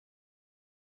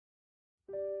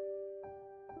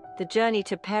The journey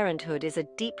to parenthood is a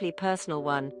deeply personal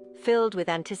one, filled with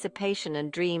anticipation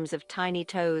and dreams of tiny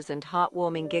toes and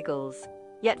heartwarming giggles.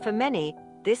 Yet for many,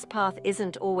 this path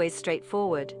isn't always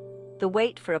straightforward. The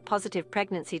wait for a positive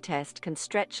pregnancy test can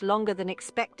stretch longer than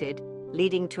expected,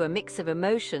 leading to a mix of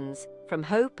emotions, from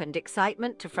hope and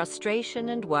excitement to frustration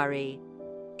and worry.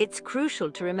 It's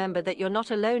crucial to remember that you're not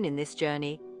alone in this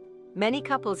journey. Many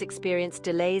couples experience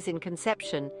delays in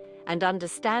conception, and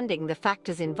understanding the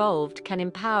factors involved can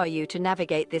empower you to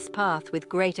navigate this path with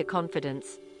greater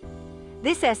confidence.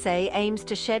 This essay aims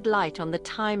to shed light on the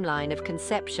timeline of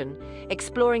conception,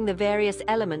 exploring the various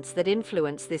elements that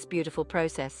influence this beautiful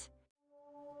process.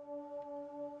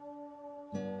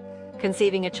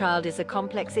 Conceiving a child is a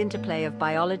complex interplay of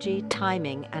biology,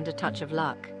 timing, and a touch of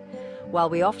luck. While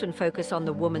we often focus on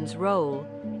the woman's role,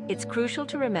 it's crucial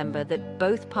to remember that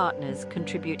both partners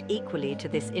contribute equally to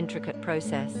this intricate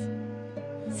process.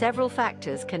 Several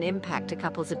factors can impact a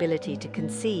couple's ability to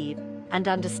conceive, and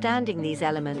understanding these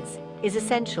elements is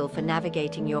essential for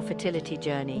navigating your fertility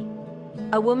journey.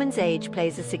 A woman's age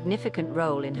plays a significant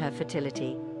role in her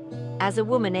fertility. As a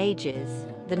woman ages,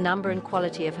 the number and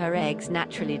quality of her eggs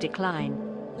naturally decline.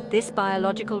 This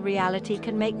biological reality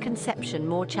can make conception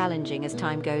more challenging as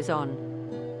time goes on.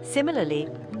 Similarly,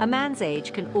 a man's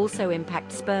age can also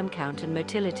impact sperm count and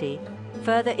motility,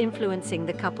 further influencing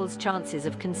the couple's chances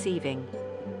of conceiving.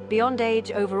 Beyond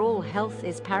age, overall health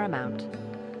is paramount.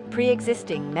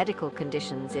 Pre-existing medical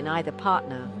conditions in either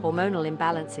partner, hormonal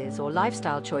imbalances, or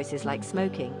lifestyle choices like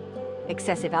smoking,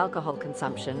 excessive alcohol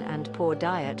consumption, and poor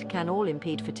diet can all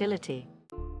impede fertility.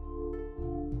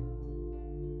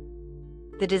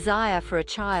 The desire for a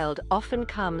child often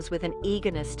comes with an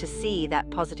eagerness to see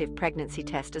that positive pregnancy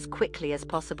test as quickly as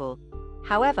possible.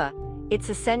 However, it's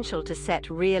essential to set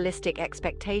realistic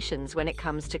expectations when it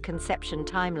comes to conception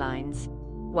timelines.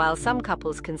 While some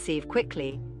couples conceive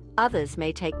quickly, others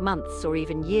may take months or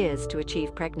even years to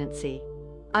achieve pregnancy.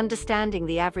 Understanding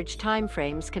the average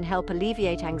timeframes can help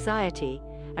alleviate anxiety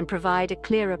and provide a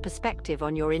clearer perspective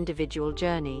on your individual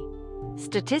journey.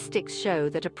 Statistics show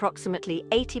that approximately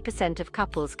 80% of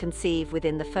couples conceive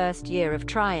within the first year of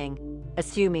trying,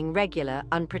 assuming regular,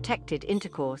 unprotected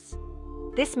intercourse.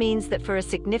 This means that for a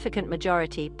significant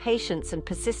majority, patience and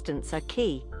persistence are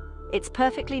key. It's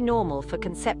perfectly normal for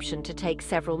conception to take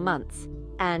several months,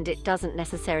 and it doesn't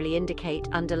necessarily indicate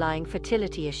underlying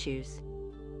fertility issues.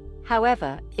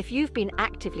 However, if you've been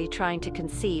actively trying to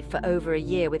conceive for over a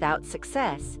year without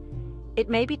success, it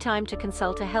may be time to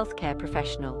consult a healthcare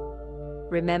professional.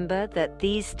 Remember that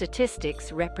these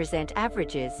statistics represent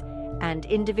averages, and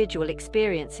individual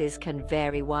experiences can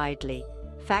vary widely.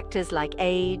 Factors like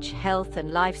age, health,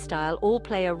 and lifestyle all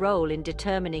play a role in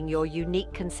determining your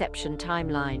unique conception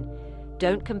timeline.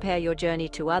 Don't compare your journey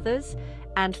to others,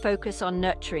 and focus on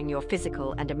nurturing your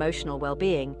physical and emotional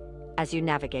well-being as you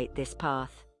navigate this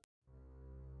path.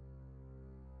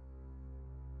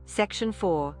 Section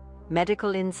 4.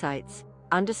 Medical Insights: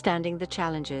 Understanding the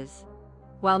Challenges.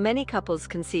 While many couples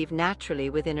conceive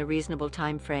naturally within a reasonable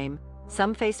time frame,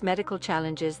 some face medical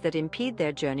challenges that impede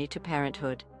their journey to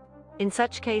parenthood. In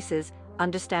such cases,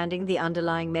 understanding the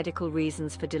underlying medical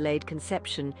reasons for delayed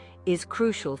conception is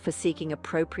crucial for seeking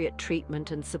appropriate treatment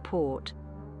and support.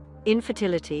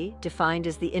 Infertility, defined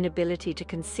as the inability to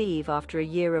conceive after a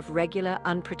year of regular,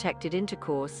 unprotected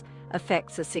intercourse,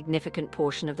 affects a significant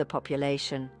portion of the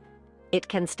population. It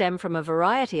can stem from a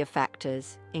variety of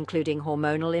factors, including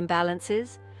hormonal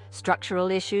imbalances,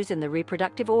 structural issues in the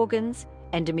reproductive organs,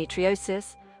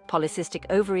 endometriosis, polycystic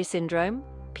ovary syndrome,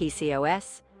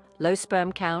 PCOS, low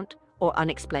sperm count, or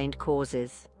unexplained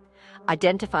causes.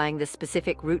 Identifying the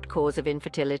specific root cause of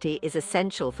infertility is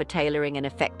essential for tailoring an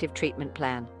effective treatment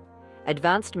plan.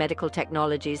 Advanced medical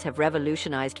technologies have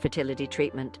revolutionized fertility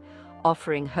treatment,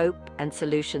 offering hope and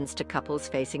solutions to couples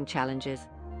facing challenges.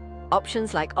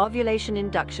 Options like ovulation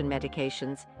induction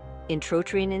medications,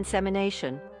 intrauterine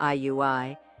insemination,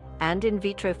 IUI, and in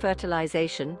vitro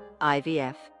fertilization,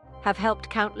 IVF, have helped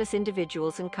countless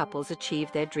individuals and couples achieve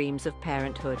their dreams of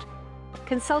parenthood.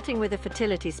 Consulting with a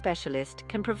fertility specialist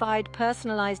can provide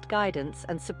personalized guidance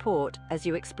and support as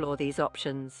you explore these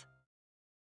options.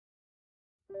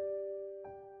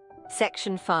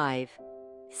 Section 5.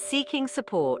 Seeking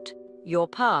Support: Your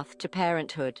Path to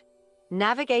Parenthood.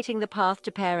 Navigating the path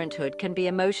to parenthood can be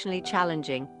emotionally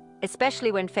challenging,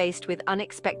 especially when faced with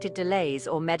unexpected delays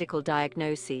or medical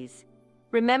diagnoses.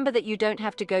 Remember that you don't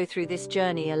have to go through this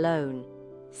journey alone.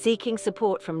 Seeking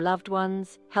support from loved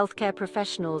ones, healthcare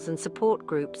professionals, and support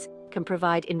groups can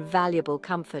provide invaluable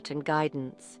comfort and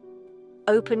guidance.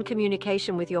 Open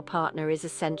communication with your partner is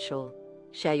essential.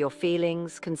 Share your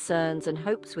feelings, concerns, and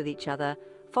hopes with each other,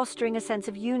 fostering a sense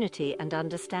of unity and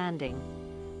understanding.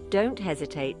 Don't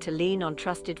hesitate to lean on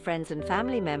trusted friends and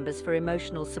family members for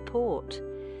emotional support.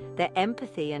 Their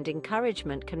empathy and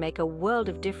encouragement can make a world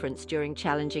of difference during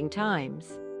challenging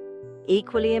times.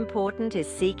 Equally important is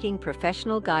seeking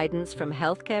professional guidance from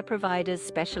healthcare providers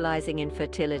specializing in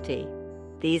fertility.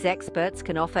 These experts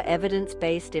can offer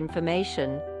evidence-based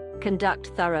information, conduct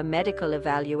thorough medical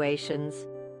evaluations,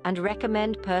 and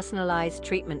recommend personalized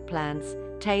treatment plans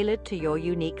tailored to your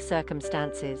unique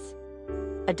circumstances.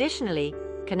 Additionally,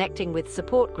 connecting with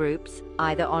support groups,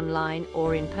 either online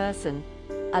or in person,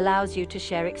 allows you to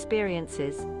share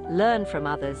experiences, learn from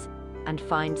others, and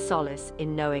find solace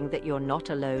in knowing that you're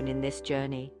not alone in this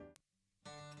journey.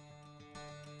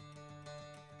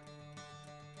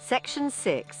 Section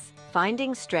 6.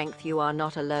 Finding strength you are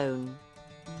not alone.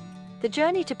 The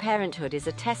journey to parenthood is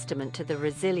a testament to the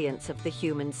resilience of the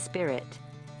human spirit.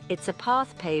 It's a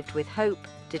path paved with hope,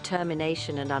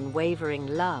 determination, and unwavering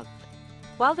love.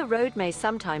 While the road may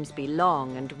sometimes be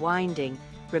long and winding,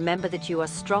 remember that you are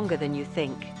stronger than you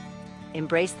think.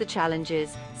 Embrace the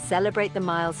challenges, celebrate the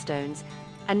milestones,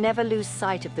 and never lose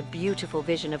sight of the beautiful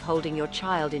vision of holding your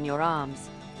child in your arms.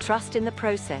 Trust in the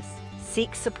process,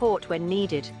 seek support when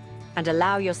needed, and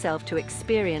allow yourself to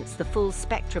experience the full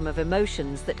spectrum of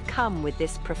emotions that come with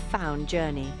this profound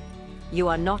journey. You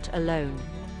are not alone.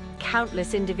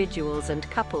 Countless individuals and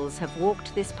couples have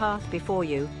walked this path before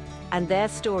you, and their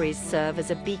stories serve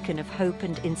as a beacon of hope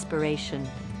and inspiration.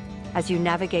 As you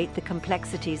navigate the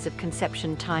complexities of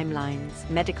conception timelines,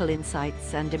 medical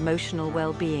insights, and emotional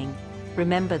well-being,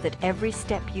 remember that every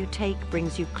step you take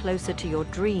brings you closer to your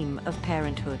dream of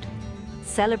parenthood.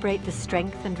 Celebrate the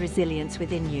strength and resilience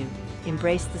within you,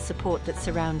 embrace the support that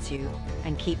surrounds you,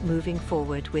 and keep moving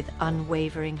forward with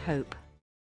unwavering hope.